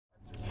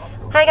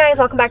Hi guys,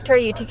 welcome back to our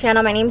YouTube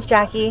channel. My name's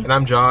Jackie. And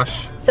I'm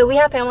Josh. So we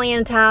have family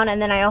in town,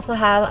 and then I also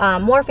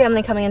have more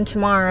family coming in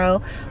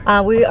tomorrow.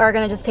 We are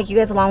going to just take you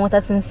guys along with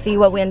us and see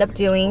what we end up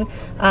doing.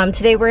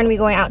 Today we're going to be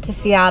going out to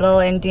Seattle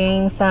and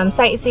doing some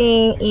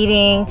sightseeing,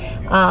 eating,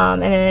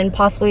 and then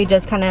possibly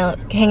just kind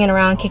of hanging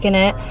around, kicking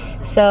it.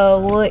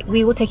 So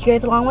we will take you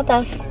guys along with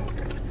us.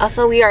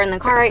 Also, we are in the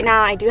car right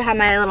now. I do have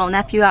my little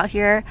nephew out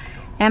here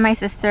and my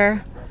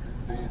sister.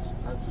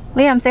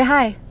 Liam, say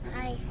hi.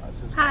 Hi.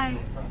 Hi.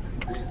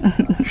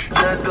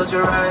 Alright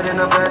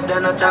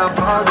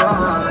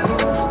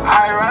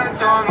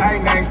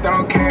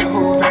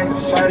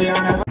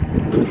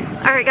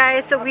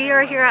guys, so we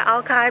are here at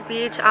Alki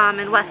Beach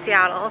in West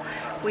Seattle.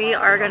 We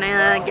are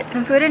gonna get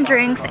some food and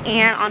drinks,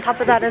 and on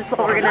top of that as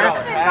well, we're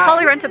gonna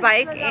probably rent a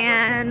bike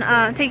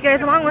and take you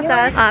guys along with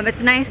us.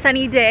 It's a nice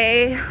sunny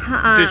day.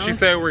 Did she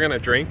say we're gonna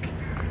drink?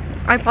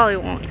 I probably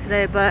won't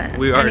today, but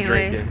we are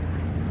anyway. drinking.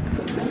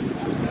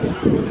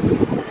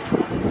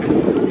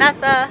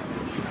 Nessa.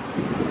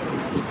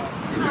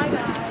 Hi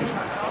guys.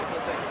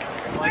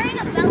 I'm wearing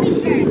a belly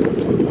shirt.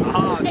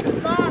 It's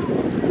Mom's.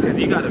 And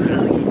you got a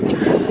belly.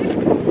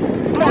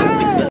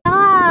 Bella,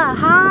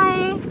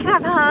 hi. Can I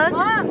have a hug?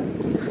 Mom.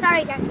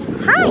 Sorry, Jackie.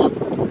 Hi.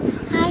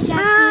 Hi,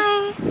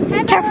 Jackie.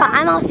 Hi. Careful,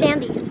 I'm all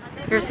sandy.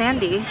 You're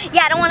Sandy.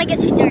 Yeah, I don't want to get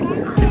too dirty. Can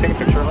you take a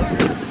picture of us?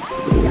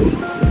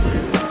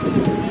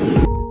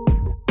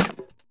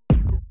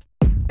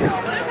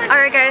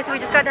 Alright guys, so we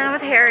just got done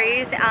with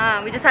Harry's.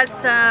 We just had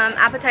some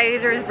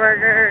appetizers,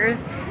 burgers.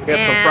 We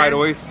had some fried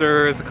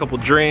oysters, a couple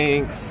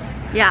drinks.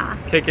 Yeah.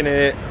 Kicking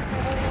it.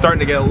 It's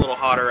starting to get a little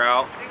hotter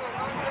out.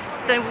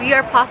 So we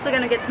are possibly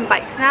going to get some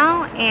bikes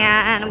now,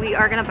 and we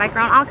are going to bike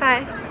around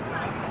Alki.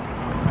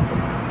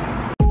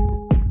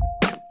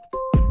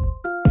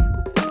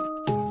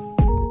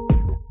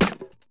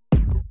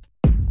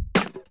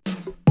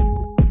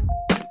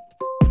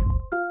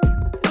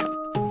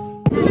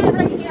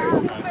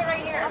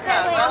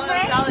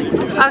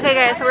 Okay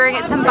guys, so we're gonna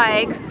get some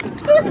bikes.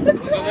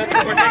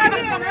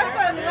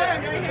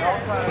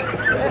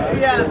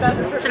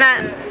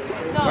 Jeanette.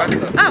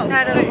 Oh,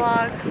 hi to the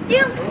vlog.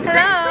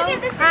 Hello.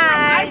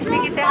 Hi.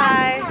 Mickey, say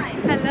hi.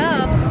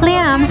 Hello.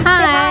 Liam,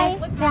 hi.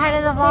 Say hi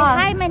to the vlog.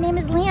 Hi, my name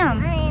is Liam.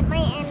 Hi, my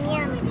name is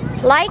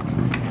Liam. Like,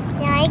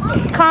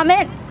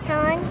 comment,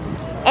 Ton,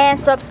 and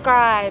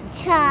subscribe.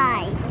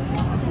 Chai.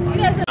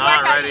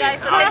 Not ready.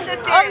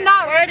 I'm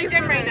not ready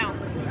for right now.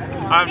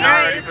 I'm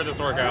not ready for this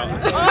workout.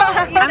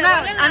 I'm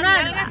not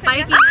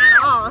biking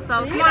at all.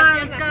 So come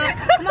on, let's go.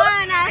 Come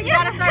on, Ness, you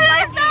gotta start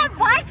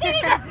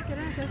biking.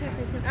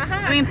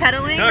 I mean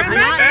pedaling. No, I'm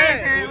not hey. ready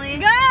apparently.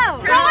 Go!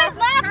 Someone's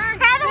left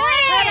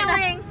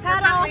pedaling!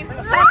 Pedal.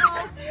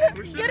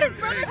 Get in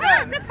front of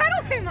them! The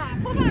pedal came off!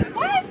 Hold on,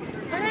 what?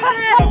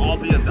 All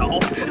the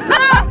adults.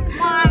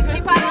 Come on,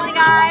 keep pedaling,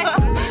 guys.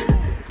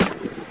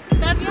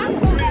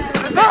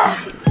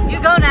 You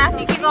go, Ness.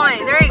 You keep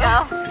going. There you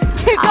go.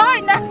 Keep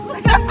going, Ness.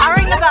 I'll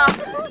ring the bell.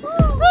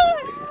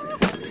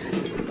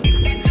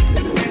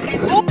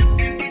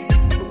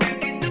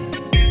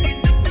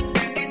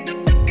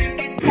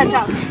 Catch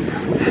up.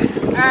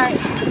 Alright.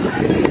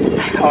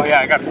 Oh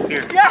yeah, I gotta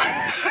steer.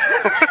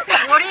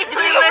 What are you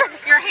doing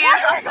with your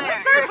hands up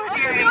there?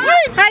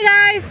 Hi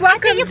guys,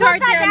 welcome to our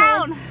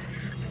channel.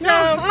 So,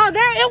 oh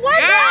there it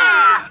was.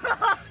 Yeah.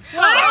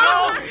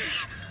 What?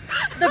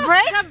 The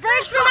brakes? The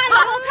brakes were on the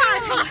whole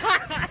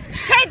time.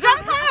 Okay,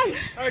 jump on.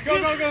 Alright, go.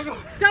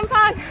 Jump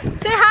on.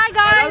 Say hi,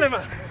 guys.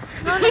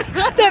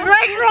 The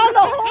brakes were on the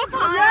whole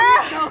time. Yeah.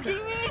 Are you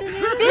joking me?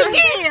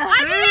 Vicky, I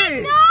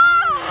didn't know.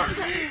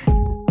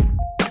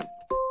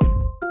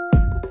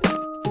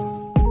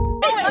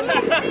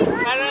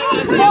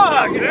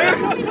 Fuck, dude.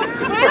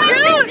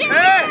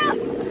 Hey.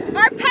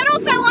 Our pedal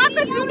fell off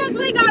as soon as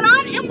we got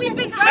on, and we've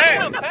been jumping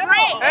with the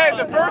brake. Hey,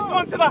 the first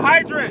one to the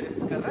hydrant.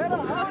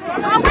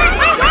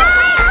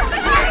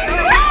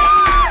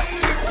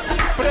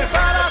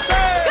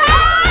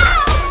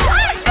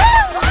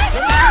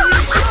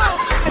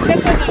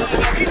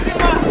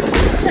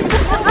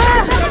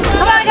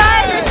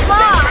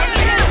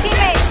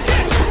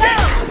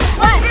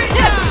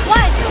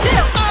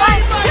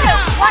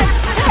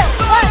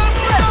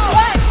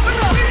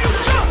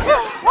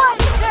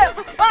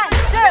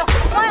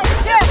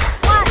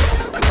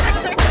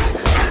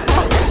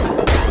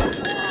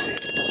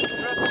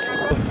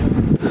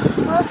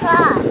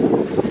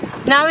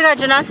 Now we got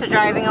Janessa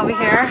driving over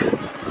here.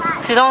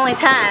 She's only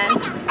 10.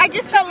 I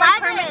just got my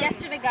permit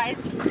yesterday, guys.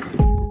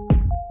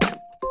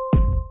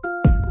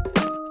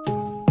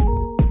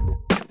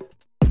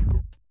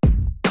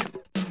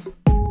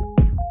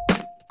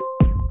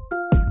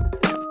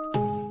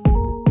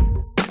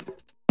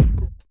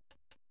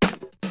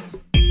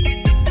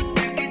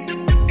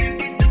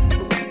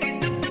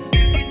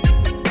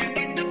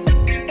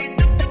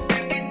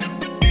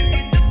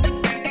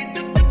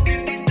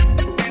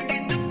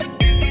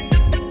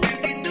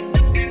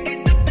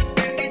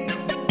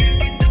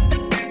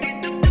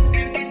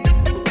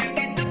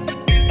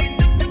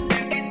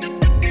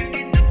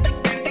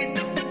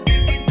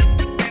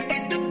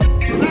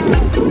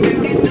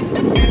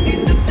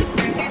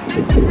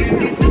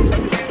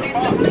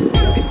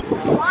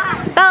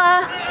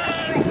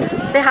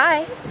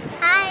 hi.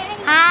 Hi.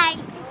 Hi.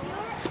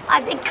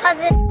 My big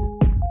cousin.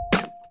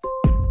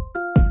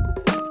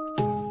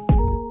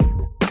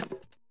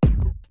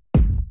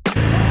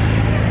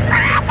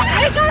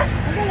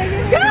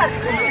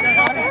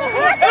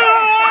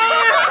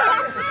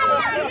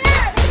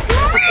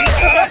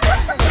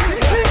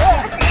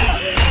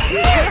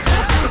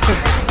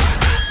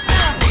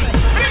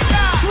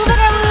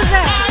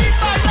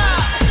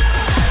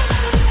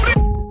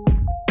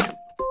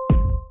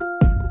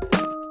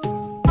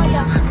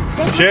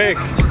 Jake.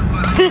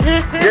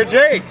 You're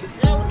Jake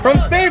from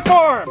State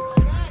Farm.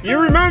 You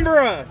remember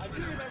us.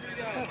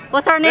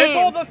 What's our They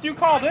name? told us you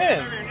called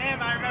in. Your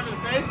name, I remember the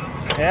faces.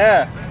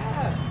 Yeah.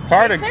 It's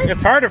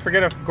hard to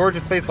forget a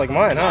gorgeous face like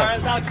mine, huh?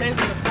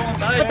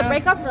 But the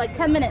breakup for like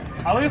 10 minutes.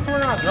 At least we're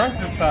not drunk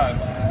this time.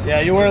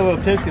 Yeah, you were a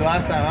little tipsy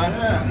last time, huh?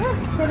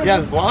 Yeah. You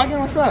guys vlogging?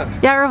 What's up?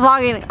 Yeah, we're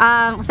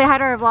vlogging. Say hi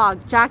to our vlog,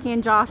 Jackie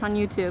and Josh on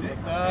YouTube.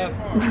 What's up?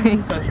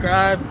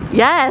 Subscribe.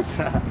 Yes.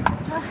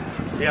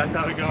 Yeah, that's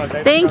how we going.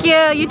 Thank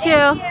you. You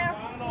too.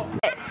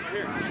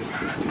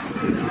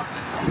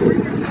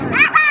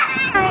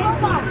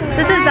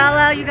 This is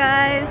Bella, you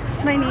guys.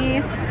 It's my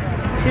niece.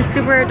 She's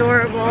super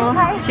adorable.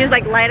 She's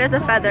like light as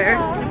a feather.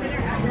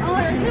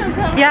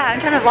 Yeah, I'm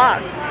trying to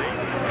vlog.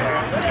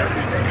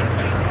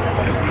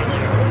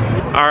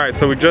 All right,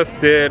 so we just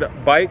did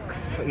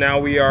bikes. Now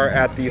we are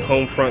at the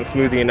Homefront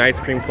Smoothie and Ice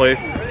Cream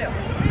place.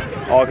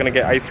 All gonna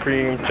get ice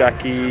cream.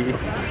 Jackie,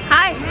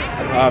 Hi.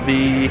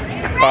 Avi,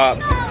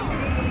 Pops,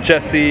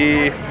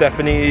 Jesse,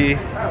 Stephanie,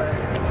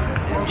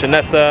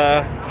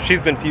 Janessa.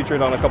 She's been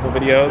featured on a couple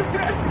videos.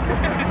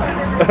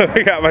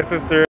 We got my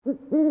sister.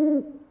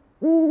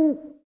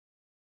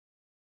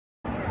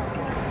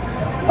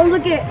 Oh,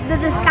 look at the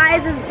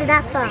disguise of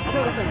Janessa.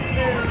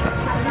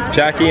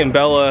 Jackie and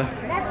Bella,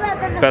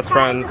 best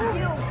friends.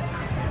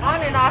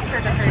 On and off her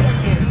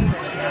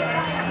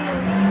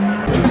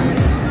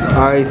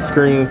Ice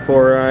cream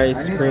for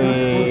ice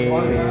cream.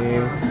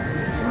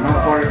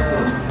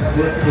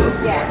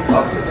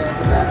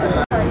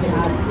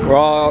 We're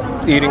all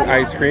eating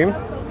ice cream.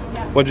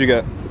 What'd you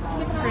get?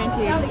 Green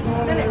tea.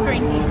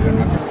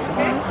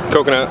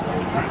 Coconut.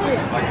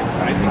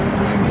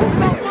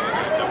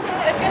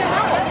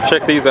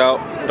 Check these out.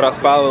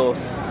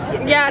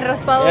 Raspados. Yeah,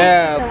 raspados.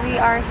 Yeah. So we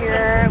are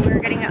here. We're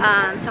getting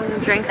some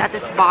drinks at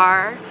this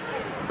bar.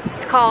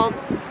 It's called,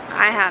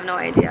 I have no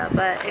idea,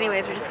 but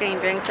anyways, we're just getting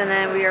drinks and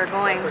then we are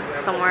going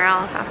somewhere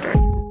else after.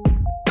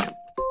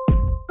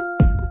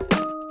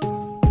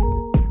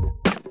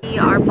 We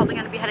are probably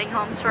going to be heading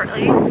home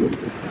shortly.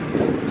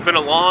 It's been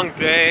a long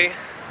day.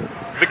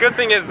 The good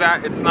thing is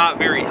that it's not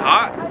very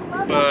hot,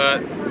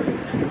 but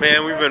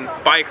man, we've been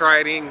bike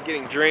riding,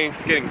 getting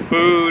drinks, getting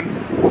food.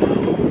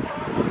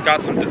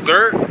 Got some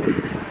dessert.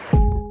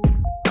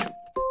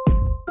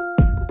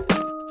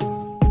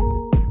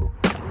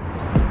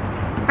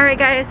 Alright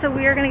guys, so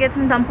we are going to get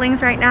some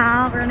dumplings right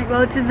now. We're going to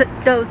go to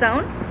Dough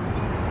Zone.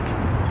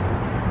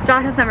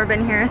 Josh has never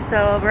been here,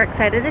 so we're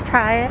excited to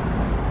try it.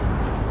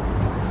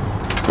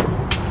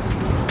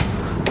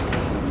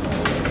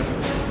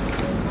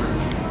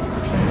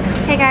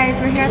 Hey guys,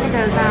 we're here at the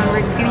Dough Zone.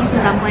 We're just getting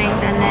some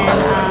dumplings and then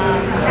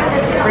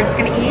we're just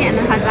going to eat and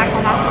then head back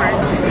home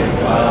afterwards.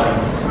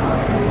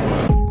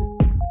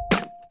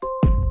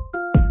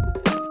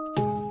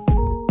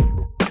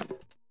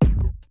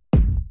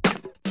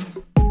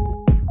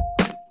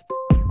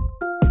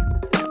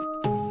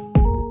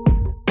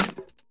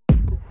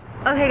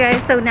 Okay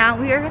guys, so now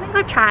we are gonna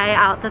go try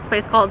out this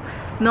place called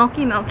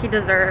Milky Milky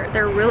Dessert.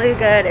 They're really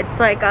good. It's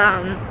like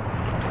a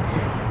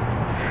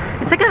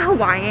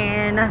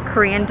Hawaiian,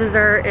 Korean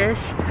dessert-ish.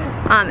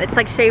 It's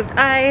like shaved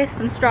ice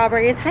and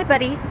strawberries. Hi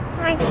buddy.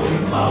 Hi.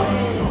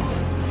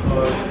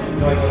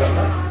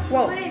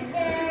 Whoa.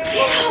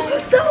 Get out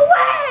the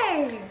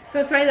way! So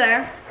it's right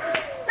there.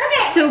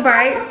 It's too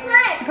bright.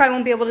 You probably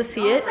won't be able to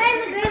see it.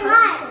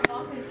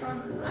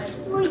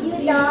 Would you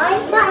die?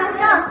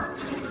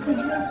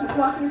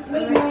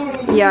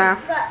 Yeah.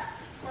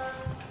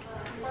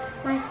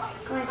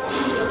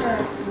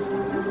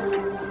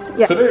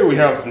 Yeah. Today we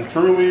have some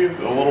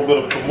Trulies, a little bit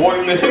of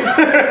Kamoy mix.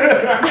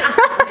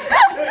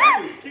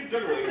 Hey, keep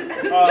juggling.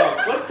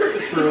 Let's get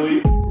the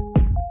Truly.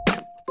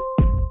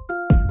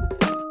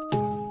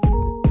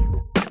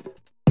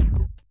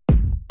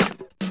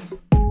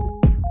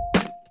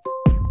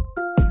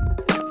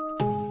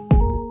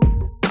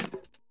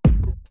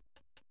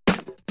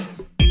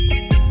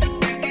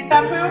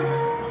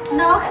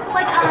 No, it's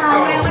like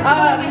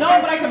no,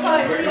 but I could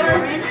probably do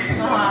orange.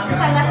 If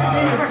I left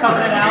it in for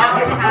color it out.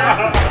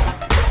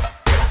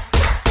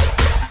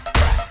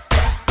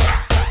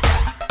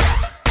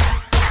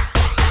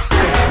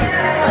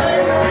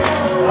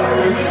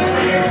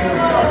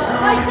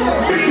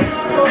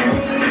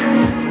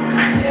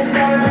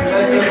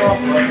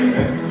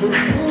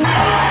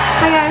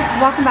 Hi guys,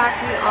 welcome back.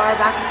 We are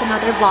back with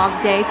another vlog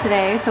day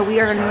today. So we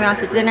are going to move on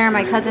to dinner.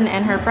 My cousin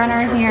and her friend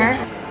are here.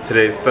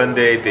 Today's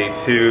Sunday, day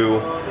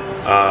 2.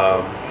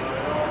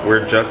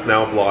 We're just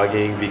now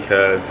vlogging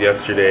because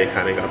yesterday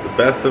kind of got the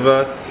best of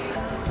us.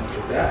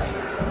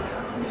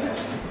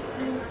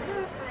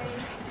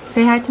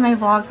 Say hi to my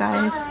vlog,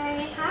 guys.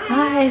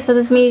 Hi. So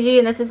this is Miji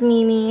and this is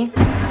Mimi.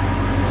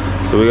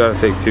 So we gotta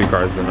take 2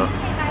 cars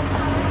now.